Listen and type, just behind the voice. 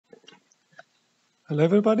Hello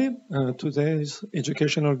everybody, today's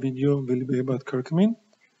educational video will be about curcumin.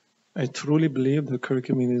 I truly believe that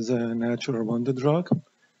curcumin is a natural wonder drug.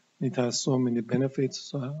 It has so many benefits,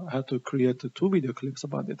 so I had to create two video clips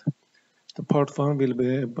about it. The part 1 will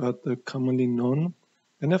be about the commonly known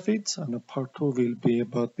benefits, and the part 2 will be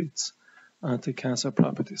about its anti-cancer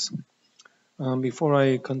properties. Before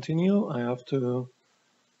I continue, I have to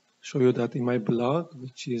show you that in my blog,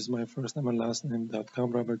 which is my first name and last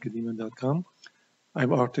name.com, Gadimian.com, I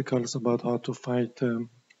have articles about how to fight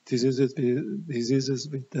diseases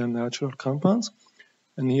with the natural compounds.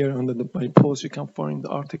 And here under my post, you can find the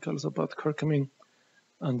articles about curcumin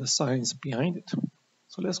and the science behind it.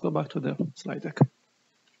 So let's go back to the slide deck.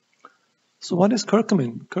 So what is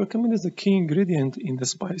curcumin? Curcumin is the key ingredient in the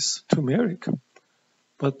spice turmeric.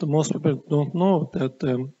 But most people don't know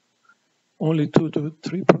that only 2 to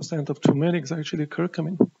 3% of turmeric is actually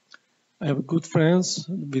curcumin. I have good friends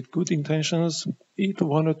with good intentions eat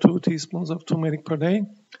 1 or 2 teaspoons of turmeric per day,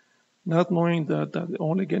 not knowing that they're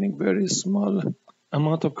only getting very small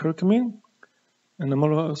amount of curcumin. And I'm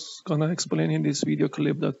also going to explain in this video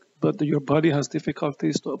clip that your body has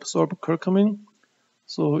difficulties to absorb curcumin.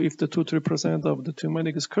 So if the 2-3% of the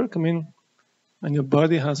turmeric is curcumin and your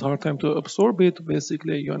body has a hard time to absorb it,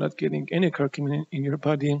 basically you're not getting any curcumin in your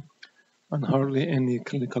body and hardly any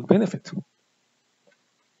clinical benefit.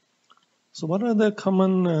 So what are the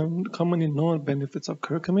commonly known benefits of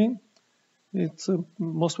curcumin? It's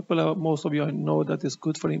most of you know that it's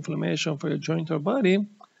good for inflammation for your joint or body,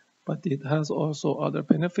 but it has also other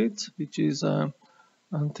benefits, which is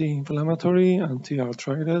anti-inflammatory,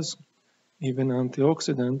 anti-arthritis, even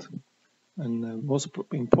antioxidant, and most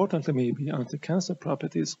importantly maybe anti-cancer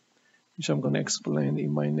properties, which I'm going to explain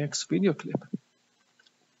in my next video clip.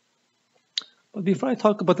 But before I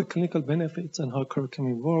talk about the clinical benefits and how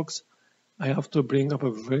curcumin works, I have to bring up a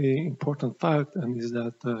very important fact, and is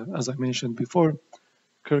that, as I mentioned before,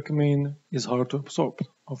 curcumin is hard to absorb.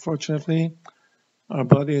 Unfortunately, our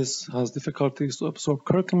body has difficulties to absorb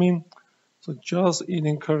curcumin, so just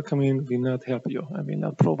eating curcumin will not help you and will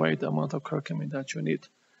not provide the amount of curcumin that you need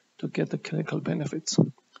to get the clinical benefits.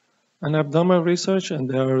 And I've done my research, and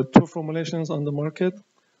there are 2 formulations on the market.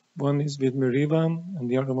 One is with Meriva, and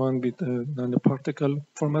the other one with the nanoparticle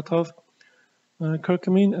format of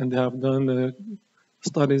curcumin, and they have done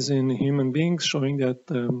studies in human beings showing that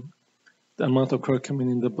the amount of curcumin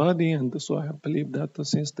in the body, and so I believe that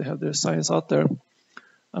since they have their science out there,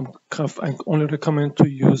 I only recommend to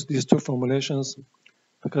use these 2 formulations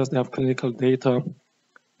because they have clinical data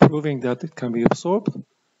proving that it can be absorbed,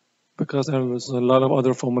 because there is a lot of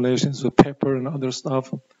other formulations with pepper and other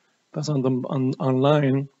stuff that's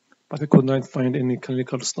online, but I could not find any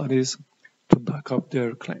clinical studies to back up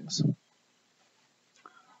their claims.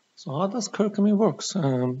 So how does curcumin works?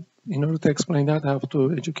 In order to explain that, I have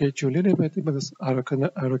to educate you a little bit about this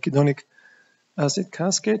arachidonic acid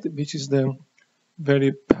cascade, which is the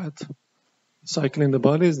very bad cycle in the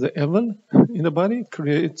body, is the evil in the body. It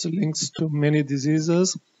creates links to many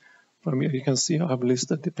diseases. From here you can see I have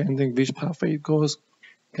listed depending which pathway it goes.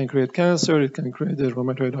 It can create cancer, it can create the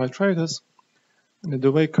rheumatoid arthritis. And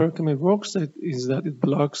the way curcumin works is that it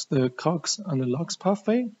blocks the COX and the LOX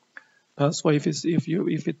pathway. That's why if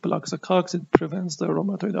it blocks the COX, it prevents the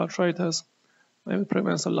rheumatoid arthritis. If it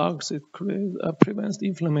prevents the LOX, it prevents the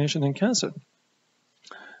inflammation and cancer.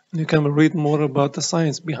 And you can read more about the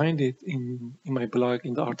science behind it in my blog,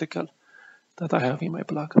 in the article that I have in my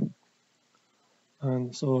blog.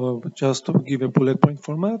 And so just to give a bullet point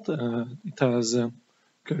format, it has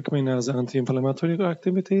curcumin has anti-inflammatory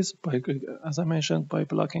activities, as I mentioned, by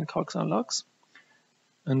blocking COX and LOX.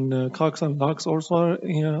 And COX and LOX also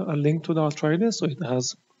are linked to the arthritis, so it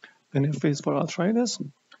has benefits for arthritis.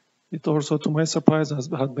 It also, to my surprise, has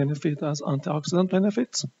had benefit as antioxidant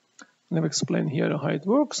benefits. And I've explained here how it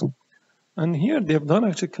works. And here they've done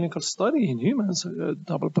actually clinical study in humans, a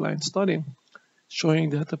double-blind study,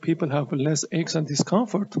 showing that the people have less aches and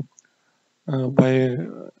discomfort by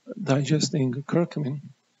digesting curcumin.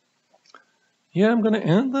 Here I'm going to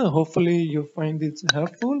end. Hopefully you find it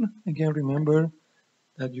helpful. Again, remember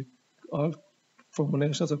that all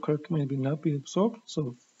formulations of curcumin will not be absorbed,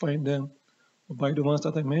 so find them by the ones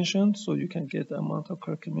that I mentioned so you can get the amount of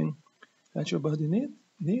curcumin that your body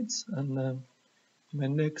needs. And in my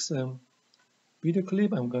next video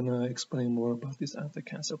clip, I'm going to explain more about these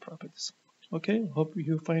anti-cancer properties. Okay, hope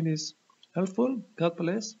you find this helpful. God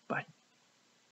bless. Bye.